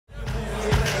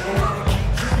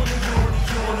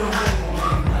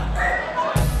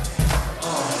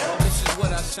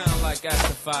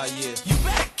5 years. You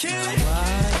back, kid?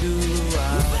 Why do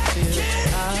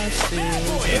I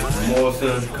feel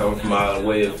Morrison, coming from out of the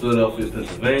way of Philadelphia,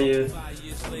 Pennsylvania.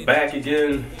 Back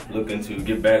again, looking to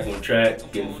get back on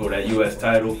track, getting for that U.S.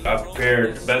 title. I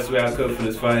prepared the best way I could for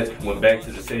this fight. Went back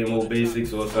to the same old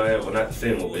basics, or so I have, well, not the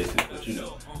same old basics, but you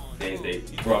know, things they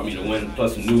brought me to win,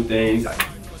 plus some new things.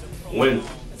 Win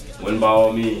by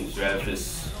all means. Rather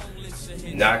just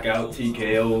knockout,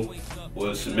 TKO,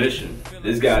 or submission.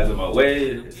 This guy's in my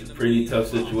way. It's a pretty tough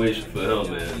situation for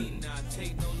him, and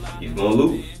he's gonna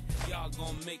lose.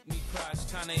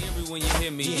 Kinda eerie when you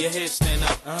hear me, your head stand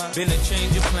up. Been a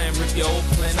change of plan, rip your old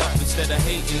plan up. Instead of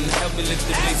hating, help me lift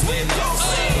the big man up.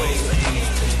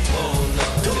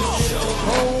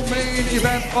 Co-main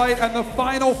event fight and the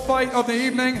final fight of the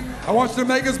evening. I want you to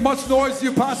make as much noise as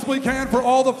you possibly can for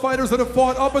all the fighters that have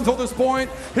fought up until this point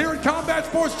here at Combat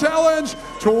Sports Challenge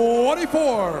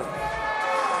 24.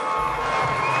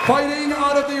 Fighting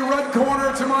out of the red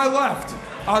corner to my left,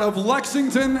 out of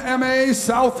Lexington, MA,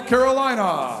 South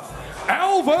Carolina,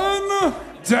 Alvin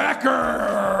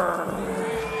Decker.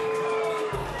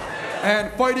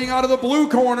 And fighting out of the blue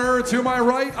corner to my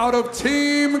right, out of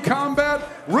Team Combat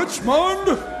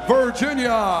Richmond,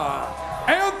 Virginia,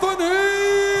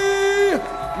 Anthony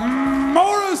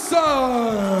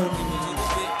Morrison.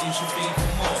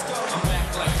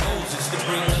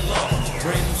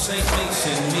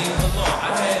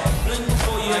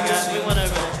 We went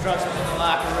over the instructions in the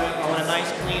locker room. I want a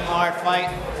nice, clean, hard fight.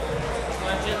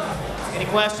 Questions? Any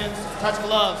questions? Touch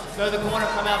gloves. Go to the corner,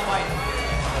 come out fighting.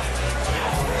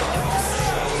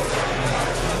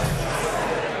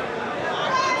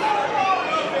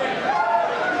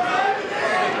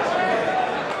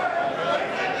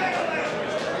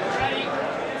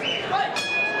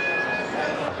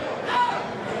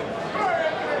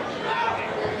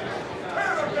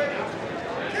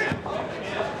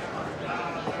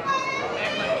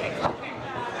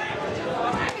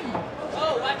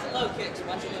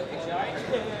 Watch your low kicks, all right?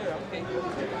 Okay.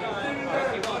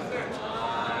 Keep on.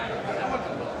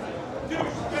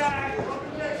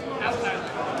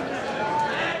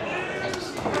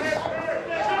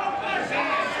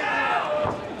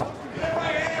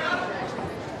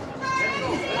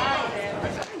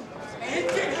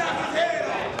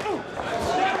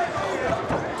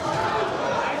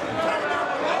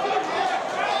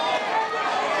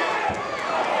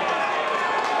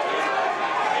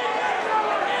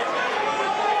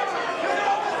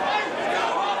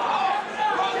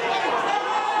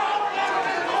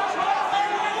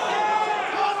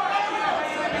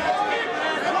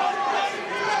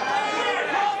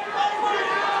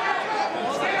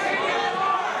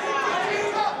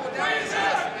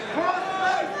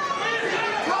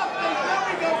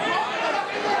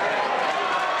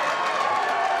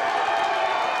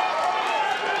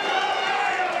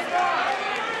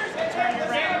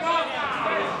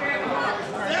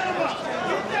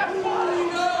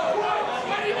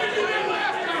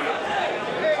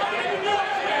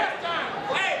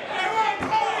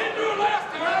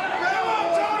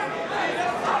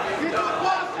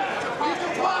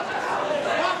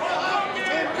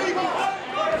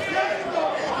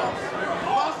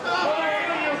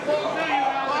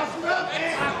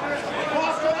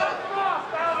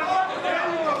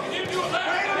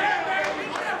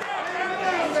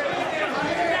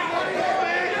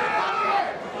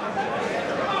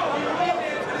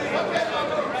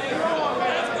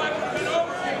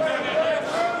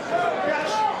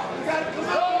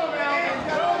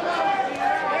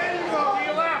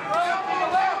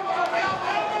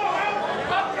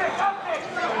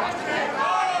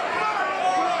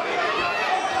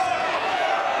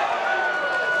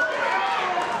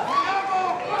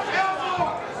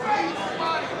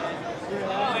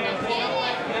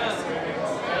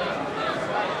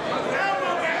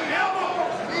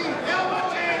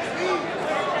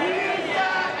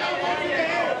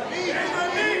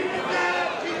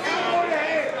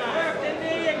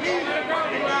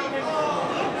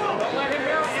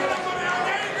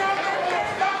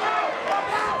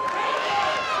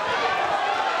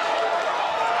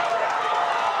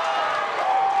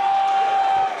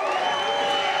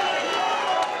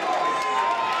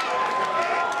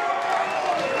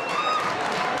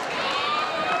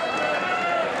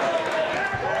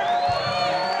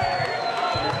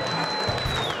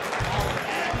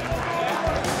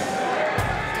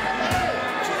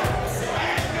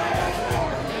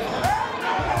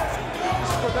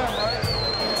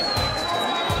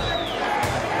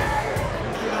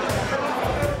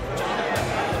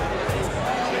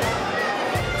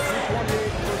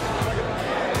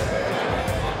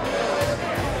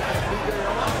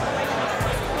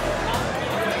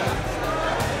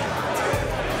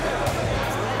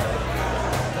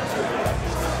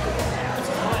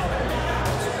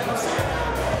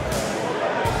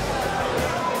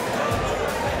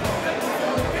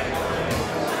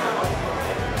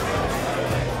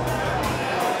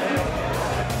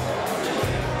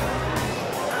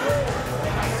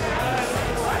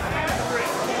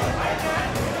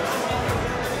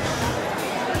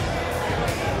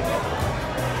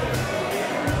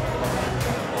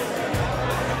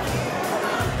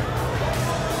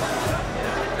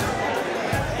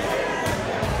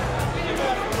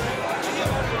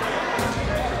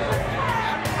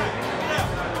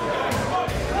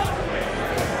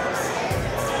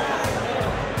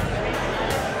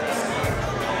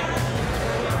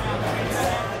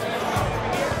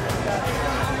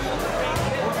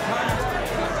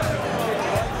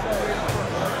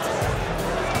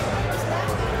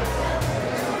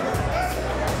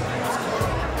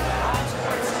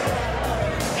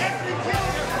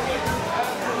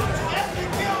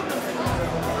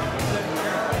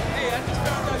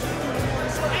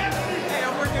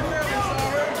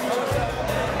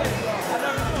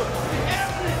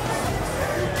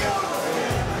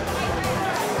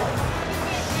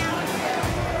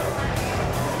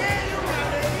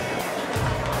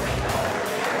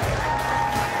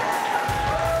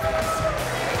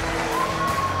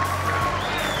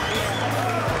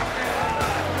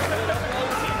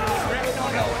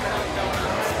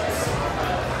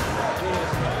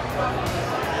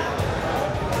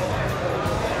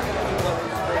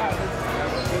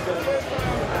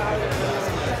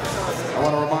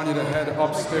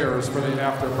 upstairs for the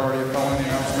after party. Following the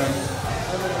announcement,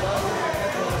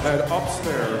 head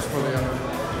upstairs for the after.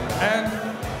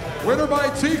 And winner by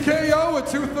TKO at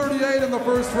 2:38 in the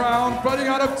first round, fighting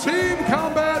out of Team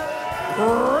Combat,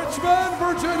 Richmond,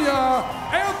 Virginia,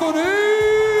 Anthony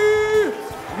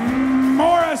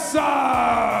Morrison.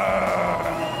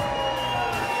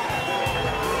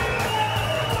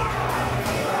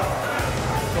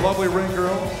 The lovely ring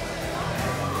girl.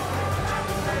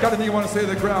 Got anything you want to say to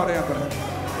the crowd, Anthony?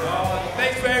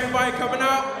 Thanks for everybody coming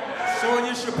out, showing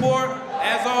your support,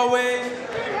 as always.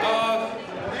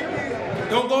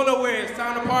 Don't go nowhere, it's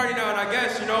time to party now, and I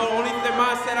guess, you know, the only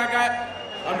mindset I got,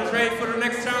 I'm just ready for the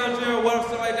next challenger or whatever,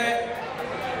 something like that.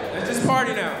 Let's just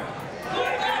party now.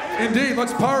 Indeed,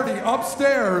 let's party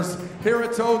upstairs here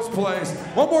at Toad's Place.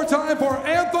 One more time for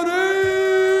Anthony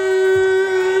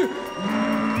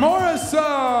Morrison.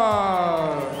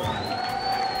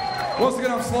 Once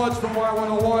again, I'm Sludge from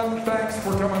Y101. Thanks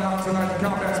for coming out tonight to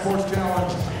Combat Sports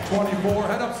Challenge 24.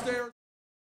 Head upstairs.